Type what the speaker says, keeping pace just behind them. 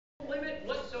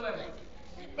whatsoever.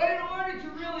 But in order to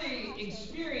really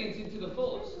experience it to the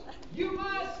fullest, you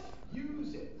must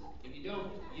use it. If you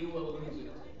don't, you will lose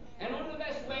it. And one of the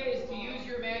best ways to use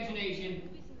your imagination,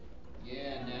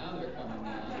 yeah, now they're coming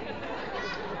down.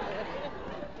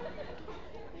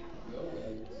 Go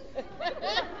away. This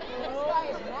guy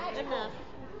is magical.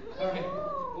 All right.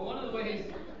 Well, one of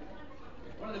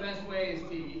the best ways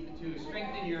to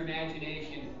strengthen your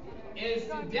imagination is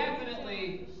to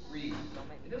definitely read.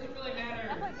 It doesn't really matter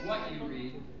what you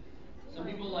read. Some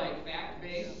people like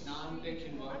fact-based,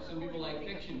 non-fiction books. Some people like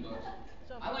fiction books.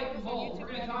 I like them both. We're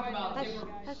going to talk about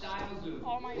different styles of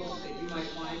books that you might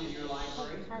find in your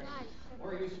library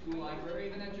or your school library,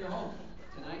 even at your home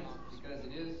tonight, because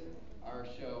it is our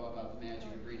show about the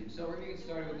magic of reading. So we're going to get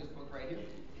started with this book right here.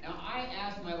 Now, I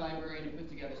asked my librarian to put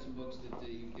together some books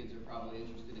that you kids are probably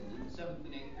interested in. The 7th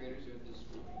and 8th graders are at this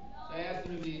school. So I asked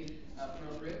them to be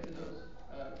appropriate to those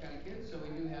kind of kids. So we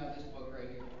do have this book right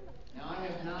here. Now, I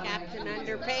have not Captain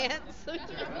actually. Underpants. Sorry,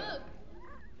 what?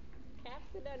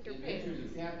 Captain The Adventures of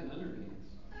Underpants. Captain Underpants.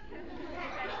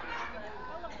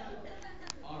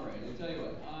 All right, I'll tell you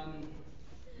what. I'm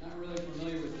not really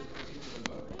familiar with this particular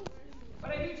book, but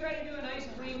I do try to do a nice,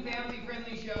 clean,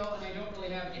 family-friendly show, and I don't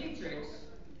really have any tricks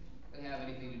that have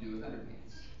anything to do with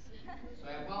underpants. So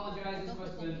I apologize. This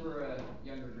must have been for a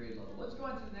younger grade level. Let's go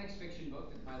on to the next fiction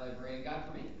book that my librarian got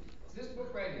for me. It's this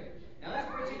book right here. Now, this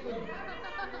particular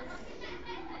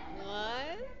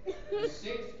What? the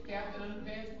 6th Captain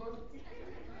Underpants book.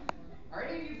 Are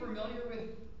any of you familiar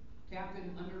with Captain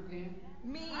Underpants?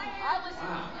 Me. I listen.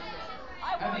 Wow. I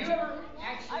Have watch. you ever I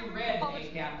actually read read all the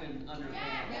a Captain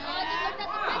Underpants? Yeah, I just looked at the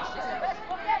Wow. picture. Best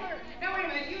book ever. Now wait a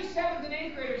minute, you 7th and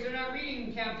 8th graders are not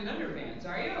reading Captain Underpants,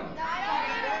 are you?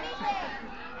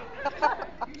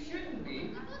 You shouldn't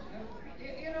be.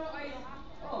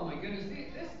 Oh my goodness,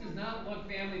 this does not look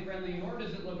family friendly, nor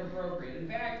does it look appropriate. In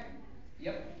fact,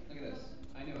 yep, look at this.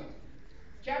 I knew it.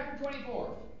 Chapter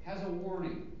 24 has a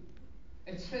warning.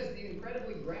 It says the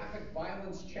incredibly graphic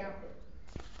violence chapter.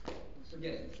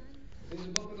 Forget it. If there's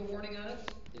a book with a warning on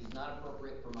it, it is not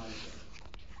appropriate for my show.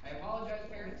 I apologize,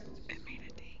 parents. Let's just keep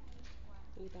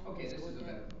moving. Okay, this is a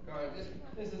better book. All right,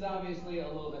 this is obviously a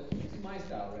little bit. This is my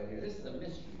style right here. This is a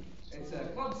mystery. It's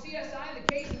called CSI: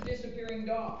 The Case of Disappearing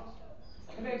Dogs.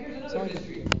 In fact, here's another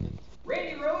mystery.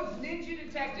 Randy Rhodes, Ninja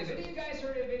Detective. Any of you guys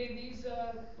heard of any of these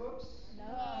books? No.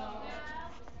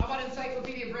 How about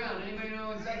Encyclopedia Brown? Anybody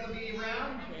know Encyclopedia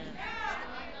Brown?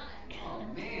 Oh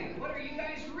man, what are you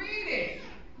guys reading?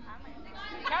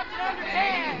 Captain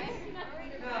Underpants.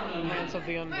 No. Knights of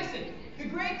the Under. Listen, the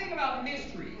great thing about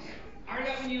mysteries are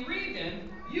that when you read them,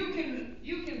 you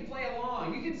can play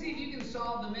along. You can see if you can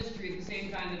solve the mystery at the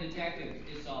same time the detective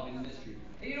is solving the mystery.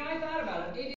 And I thought about it.